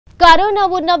Corona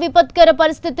ఉన్న విపత్కర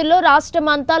పరిస్థితుల్లో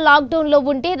రాష్ట్రమంతా లాక్డౌన్ లో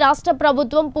ఉంటే రాష్ట్ర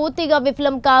ప్రభుత్వం పూర్తిగా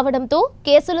విఫలం కావడంతో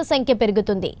కేసుల సంఖ్య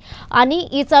పెరుగుతుంది అని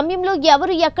ఈ సమయంలో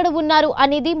ఎవరు ఎక్కడ ఉన్నారు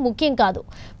అనేది ముఖ్యం కాదు,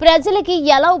 ప్రజలకి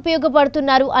ఎలా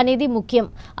ఉపయోగపడుతున్నారు అనేది ముఖ్యం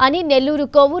అని నెల్లూరు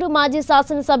కొవ్వూరు మాజీ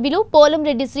శాసనసభ్యులు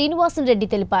పోలంరెడ్డి శ్రీనివాసరెడ్డి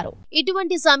తెలిపారు.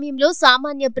 ఇటువంటి సమయంలో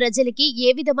సామాన్య ప్రజలకి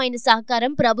ఏ విధమైన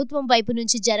సహకారం ప్రభుత్వం వైపు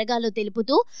నుంచి జరగాలో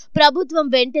తెలుపుతూ ప్రభుత్వం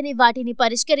వెంటనే వాటిని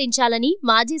పరిష్కరించాలని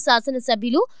మాజీ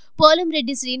శాసనసభ్యులు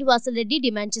పోలంరెడ్డి శ్రీనివాసరెడ్డి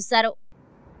డిమాండ్ చేశారు.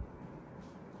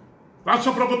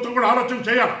 రాష్ట్ర ప్రభుత్వం కూడా ఆలోచన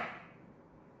చేయాలి.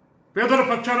 పేదల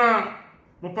పక్షాన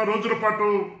 30 రోజుల పాటు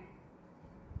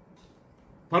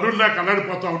పనులు లేక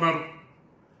అల్లాడిపోతా ఉన్నారు.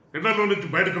 ఇళ్లలో నుంచి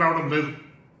బయటకు రావడం లేదు.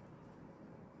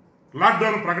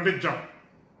 లాక్డౌన్ ప్రకటించాం.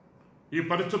 ఈ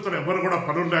పరిస్థితుల్లో ఎవరు కూడా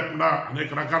పనులు లేకుండా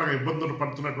అనేక రకాలుగా ఇబ్బందులు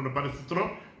పడుతున్నటువంటి పరిస్థితుల్లో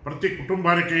ప్రతి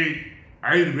కుటుంబానికి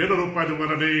 5,000 రూపాయలు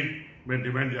ఇవ్వాలని మేము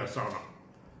డిమాండ్ చేస్తా ఉన్నాం.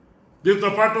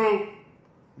 దీంతోపాటు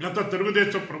గత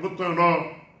తెలుగుదేశం ప్రభుత్వంలో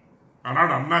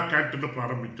ఆనాడు అన్నా క్యాంటీన్లు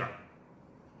ప్రారంభించాం.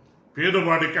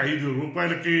 పేదవాడికి 5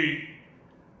 రూపాయలకి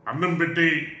అన్నం పెట్టి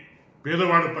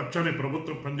పేదవాడి పచ్చని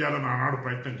ప్రభుత్వం పనిచేయాలని ఆనాడు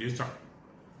ప్రయత్నం చేశాం.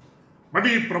 మరి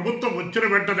ఈ ప్రభుత్వం వచ్చిన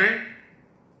వెంటనే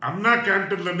అన్నా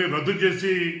క్యాంటీన్లన్నీ రద్దు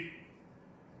చేసి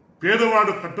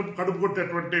పేదవాడు కడుపు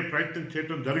కొట్టేటువంటి ప్రయత్నం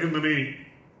చేయడం జరిగిందని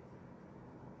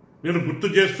నేను గుర్తు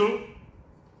చేస్తూ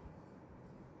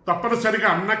తప్పనిసరిగా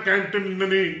అన్న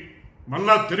క్యాంటీన్లని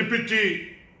మళ్ళా తెరిపించి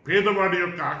పేదవాడి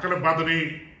యొక్క ఆకలి బాధని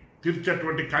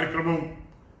తీర్చేటువంటి కార్యక్రమం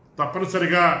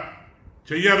తప్పనిసరిగా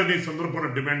చేయాలని సందర్భంలో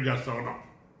డిమాండ్ చేస్తా ఉన్నాం.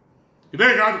 ఇదే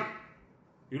కాదు,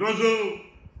 ఈరోజు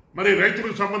మరి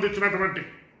రైతులకు సంబంధించినటువంటి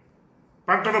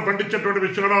పంటలు పండించేటువంటి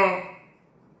విషయంలో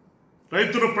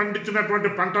రైతులు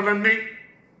పండించినటువంటి పంటలన్నీ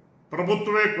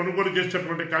ప్రభుత్వమే కొనుగోలు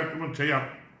చేసేటువంటి కార్యక్రమం చేయాలి.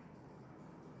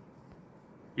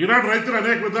 ఈనాడు రైతులు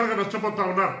అనేక విధాలుగా నష్టపోతూ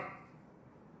ఉన్నారు.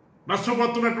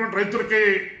 నష్టపోతున్నటువంటి రైతులకి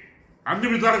అన్ని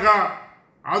విధాలుగా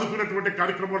ఆదుకునేటువంటి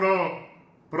కార్యక్రమంలో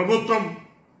ప్రభుత్వం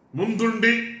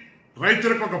ముందుండి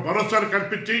రైతులకు ఒక భరోసాను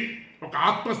కల్పించి ఒక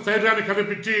ఆత్మస్థైర్యాన్ని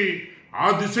కల్పించి ఆ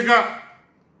దిశగా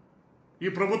ఈ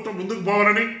ప్రభుత్వం ముందుకు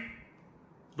పోవాలని,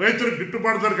 రైతులకు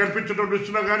గిట్టుబాటు ధర కల్పించేటువంటి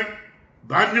విషయంలో కానీ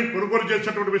ధాన్యం కొనుగోలు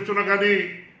చేసేటువంటి విషయంలో కానీ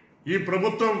ఈ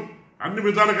ప్రభుత్వం అన్ని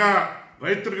విధాలుగా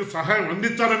రైతులకు సహాయం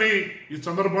అందించాలని ఈ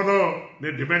సందర్భంలో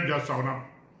నేను డిమాండ్ చేస్తా ఉన్నాను.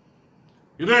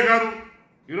 ఇదే కాదు,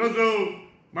 ఈరోజు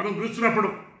మనం చూసినప్పుడు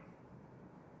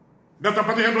గత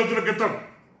 15 రోజుల క్రితం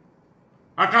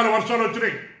అకాల వర్షాలు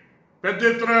వచ్చినాయి, పెద్ద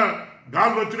ఎత్తున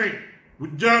గాలులు వచ్చినాయి,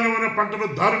 ఉద్యానవన పంటలు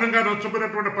దారుణంగా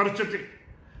నష్టపోయినటువంటి పరిస్థితి,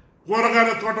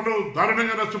 కూరగాయల తోటలు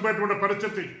దారుణంగా నష్టపోయేటువంటి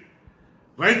పరిస్థితి.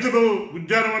 రైతులు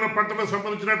ఉద్యానవన పంటలకు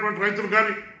సంబంధించినటువంటి రైతులు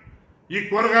కానీ ఈ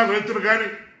కూరగాయల రైతులు కానీ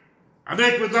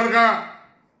అనేక విధాలుగా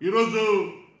ఈరోజు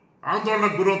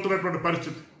ఆందోళనకు గురవుతున్నటువంటి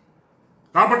పరిస్థితి.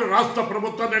 కాబట్టి రాష్ట్ర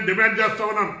ప్రభుత్వాన్ని నేను డిమాండ్ చేస్తా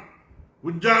ఉన్నాను,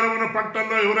 ఉద్యానవన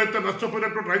పంటల్లో ఎవరైతే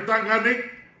నష్టపోయినటువంటి రైతాంగాన్ని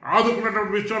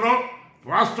ఆదుకున్నటువంటి విషయంలో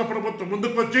రాష్ట్ర ప్రభుత్వం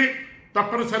ముందుకు వచ్చి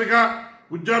తప్పనిసరిగా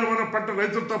ఉద్యానవన పంట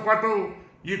రైతులతో పాటు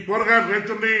ఈ కూరగాయల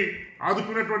రైతుల్ని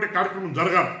ఆదుకునేటువంటి కార్యక్రమం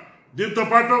జరగాలి.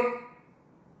 దీంతోపాటు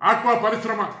ఆక్వా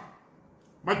పరిశ్రమ,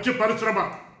 మత్స్య పరిశ్రమ,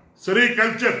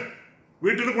 సెరికల్చర్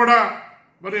వీటిని కూడా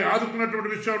మరి ఆదుకున్నటువంటి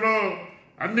విషయంలో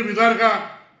అన్ని విధాలుగా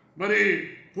మరి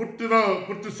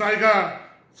పూర్తి స్థాయిగా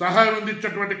సహాయం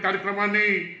అందించేటువంటి కార్యక్రమాన్ని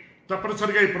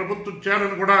తప్పనిసరిగా ఈ ప్రభుత్వం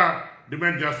చేయాలని కూడా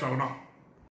డిమాండ్ చేస్తా ఉన్నాం.